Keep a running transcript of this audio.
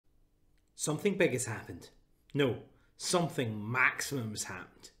Something big has happened. No, something maximum has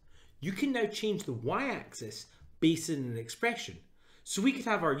happened. You can now change the y-axis based on an expression. So we could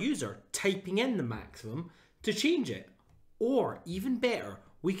have our user typing in the maximum to change it. Or even better,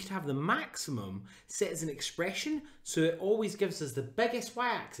 we could have the maximum set as an expression so it always gives us the biggest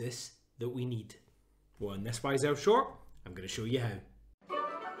y-axis that we need. Well, in this YZL short, I'm going to show you how.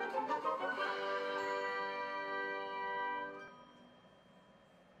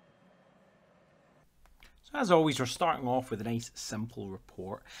 As always, we're starting off with a nice simple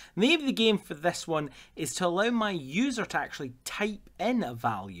report. The name of the game for this one is to allow my user to actually type in a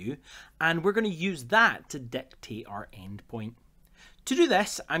value, and we're going to use that to dictate our endpoint. To do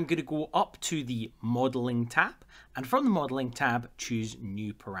this, I'm going to go up to the Modeling tab, and from the Modeling tab, choose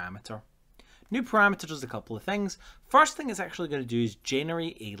New Parameter. New parameter does a couple of things. First thing it's actually going to do is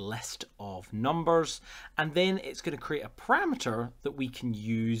generate a list of numbers, and then it's going to create a parameter that we can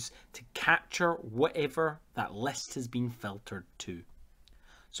use to capture whatever that list has been filtered to.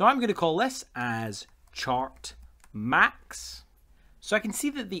 So I'm going to call this as chart max. So I can see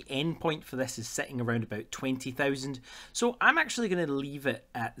that the endpoint for this is sitting around about 20,000. So I'm actually going to leave it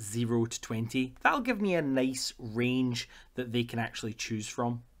at 0 to 20. That'll give me a nice range that they can actually choose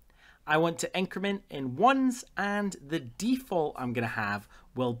from. I want to increment in ones, and the default I'm going to have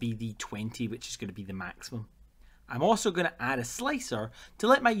will be the 20, which is going to be the maximum. I'm also going to add a slicer to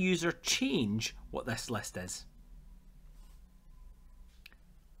let my user change what this list is.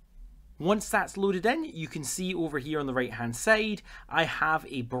 Once that's loaded in, you can see over here on the right hand side, I have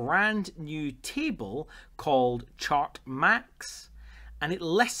a brand new table called chart max, and it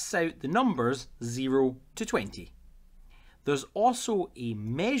lists out the numbers 0 to 20. There's also a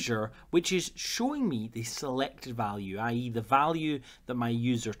measure which is showing me the selected value, i.e. the value that my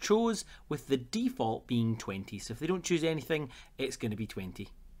user chose, with the default being 20. So if they don't choose anything, it's going to be 20.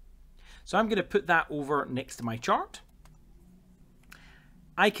 So I'm going to put that over next to my chart.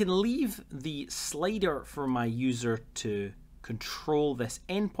 I can leave the slider for my user to control this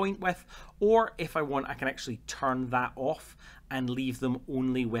endpoint with, or if I want, I can actually turn that off and leave them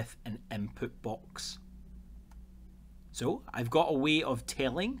only with an input box. So I've got a way of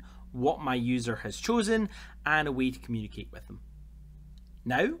telling what my user has chosen and a way to communicate with them.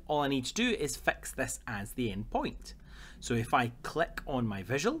 Now, all I need to do is fix this as the endpoint. So if I click on my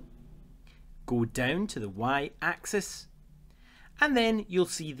visual, go down to the y-axis, and then you'll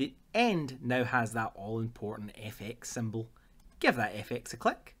see the end now has that all-important FX symbol. Give that FX a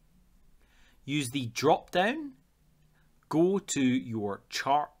click. Use the drop down, go to your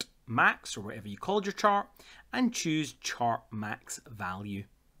chart max or whatever you called your chart, and choose chart max value,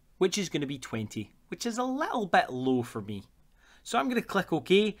 which is going to be 20, which is a little bit low for me. So I'm going to click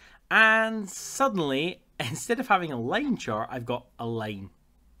OK, and suddenly, instead of having a line chart, I've got a line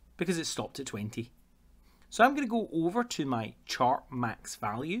because it stopped at 20. So I'm going to go over to my chart max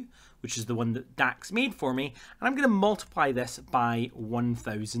value, which is the one that DAX made for me, and I'm going to multiply this by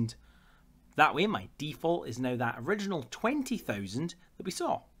 1000. That way my default is now that original 20,000 that we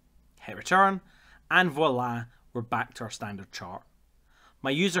saw. Hit return, and voila, we're back to our standard chart.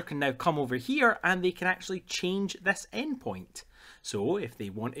 My user can now come over here and they can actually change this endpoint. So if they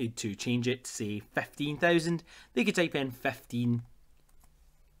wanted to change it to say 15,000, they could type in 15,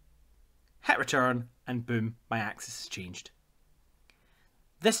 hit return, and boom, my axis has changed.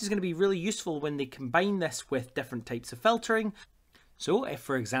 This is going to be really useful when they combine this with different types of filtering. So if,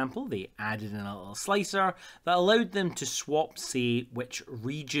 for example, they added in a little slicer that allowed them to swap, say, which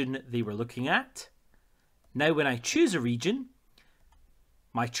region they were looking at. Now when I choose a region,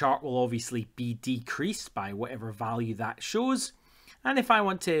 my chart will obviously be decreased by whatever value that shows. And if I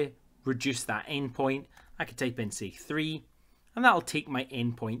want to reduce that endpoint, I could type in, say, 3, and that'll take my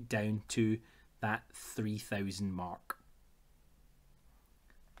endpoint down to that 3000 mark.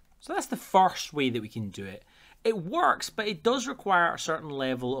 So that's the first way that we can do it. It works, but it does require a certain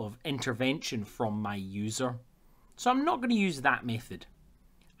level of intervention from my user. So I'm not going to use that method.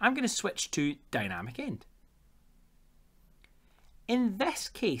 I'm going to switch to dynamic end. In this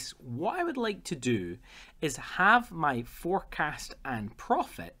case, what I would like to do is have my forecast and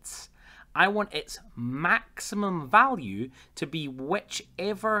profits. I want its maximum value to be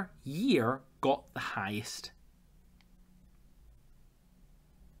whichever year got the highest.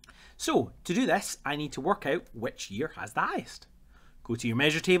 So to do this, I need to work out which year has the highest. Go to your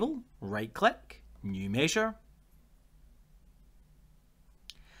measure table, right click, new measure.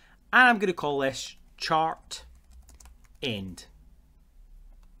 And I'm going to call this chart end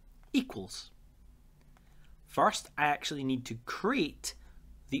equals. First, I actually need to create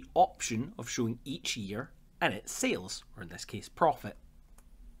the option of showing each year and its sales, or in this case, profit.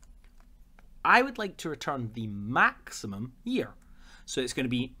 I would like to return the maximum year. So it's going to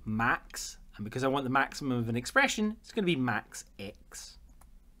be max, and because I want the maximum of an expression, it's going to be max x.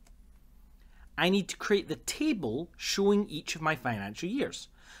 I need to create the table showing each of my financial years.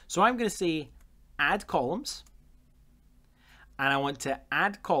 So I'm going to say add columns, and I want to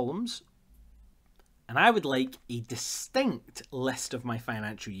add columns, and I would like a distinct list of my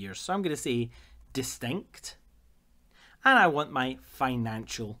financial years. So I'm going to say distinct, and I want my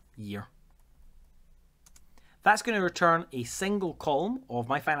financial year. That's going to return a single column of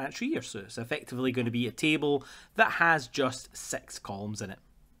my financial year. So it's effectively going to be a table that has just 6 columns in it.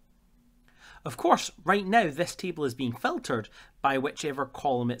 Of course, right now this table is being filtered by whichever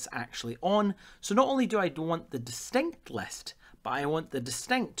column it's actually on. So not only do I want the distinct list, but I want the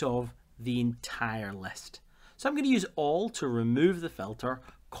distinct of the entire list. So I'm going to use all to remove the filter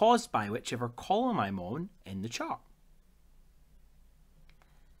caused by whichever column I'm on in the chart.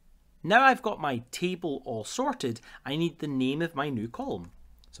 Now I've got my table all sorted, I need the name of my new column.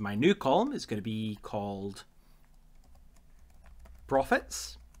 So my new column is going to be called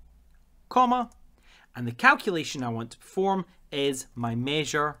profits, comma, and the calculation I want to perform is my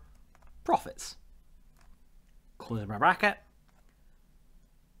measure profits. Close my bracket,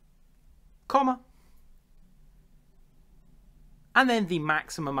 comma, and then the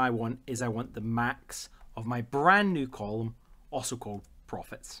maximum I want is I want the max of my brand new column, also called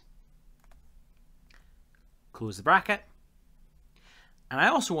profits. Close the bracket, and I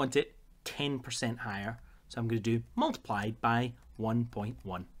also want it 10% higher, so I'm going to do multiplied by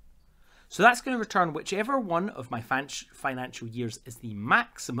 1.1. So that's going to return whichever one of my financial years is the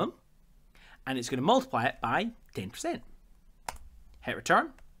maximum, and it's going to multiply it by 10%. Hit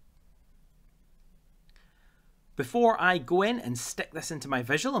return. Before I go in and stick this into my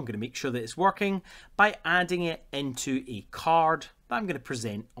visual, I'm going to make sure that it's working by adding it into a card that I'm going to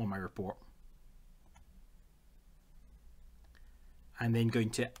present on my report. I'm then going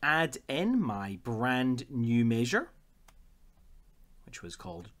to add in my brand new measure, which was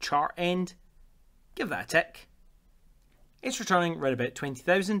called chart end. Give that a tick. It's returning right about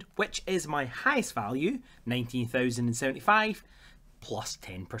 20,000, which is my highest value, 19,075, plus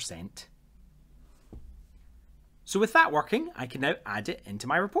 10%. So with that working, I can now add it into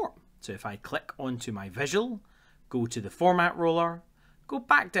my report. So if I click onto my visual, go to the format roller, go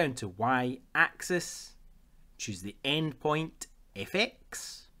back down to y-axis, choose the endpoint,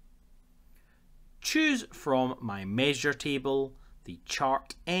 FX, choose from my measure table the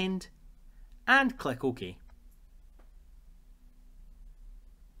chart end, and click OK.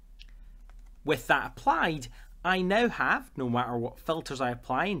 With that applied, I now have, no matter what filters I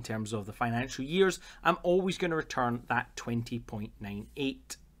apply in terms of the financial years, I'm always going to return that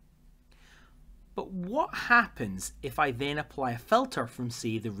 20.98. But what happens if I then apply a filter from,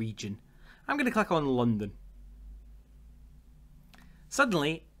 say, the region? I'm going to click on London.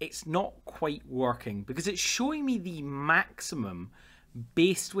 Suddenly, it's not quite working because it's showing me the maximum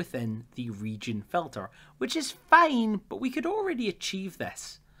based within the region filter, which is fine, but we could already achieve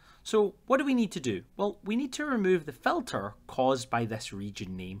this. So what do we need to do? Well, we need to remove the filter caused by this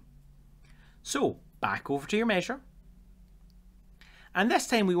region name. So back over to your measure. And this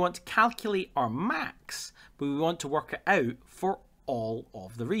time we want to calculate our max, but we want to work it out for all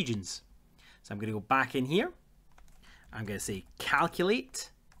of the regions. So I'm going to go back in here. I'm going to say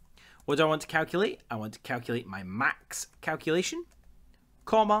calculate. What do I want to calculate? I want to calculate my max calculation,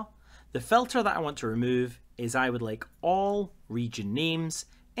 comma. The filter that I want to remove is I would like all region names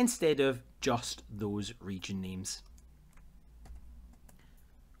instead of just those region names.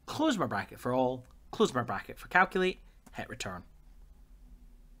 Close my bracket for all, close my bracket for calculate, hit return.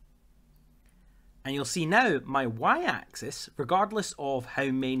 And you'll see now my y-axis, regardless of how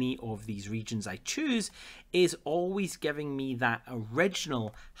many of these regions I choose, is always giving me that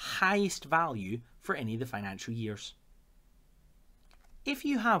original highest value for any of the financial years. If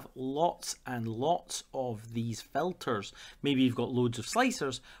you have lots and lots of these filters, maybe you've got loads of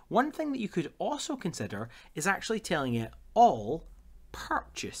slicers, one thing that you could also consider is actually telling it all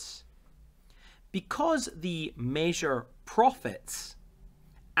purchase. Because the measure profits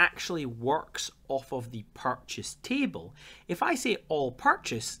actually works off of the purchase table, if I say all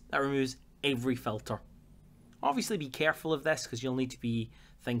purchase, that removes every filter. Obviously be careful of this because you'll need to be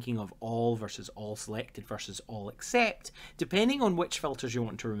thinking of all versus all selected versus all except, depending on which filters you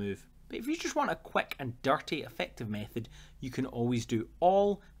want to remove. But if you just want a quick and dirty effective method, you can always do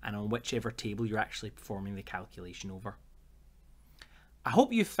all and on whichever table you're actually performing the calculation over. I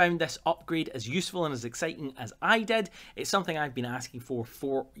hope you've found this upgrade as useful and as exciting as I did. It's something I've been asking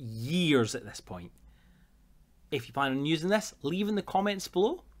for years at this point. If you plan on using this, leave in the comments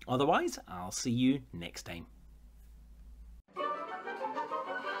below. Otherwise, I'll see you next time.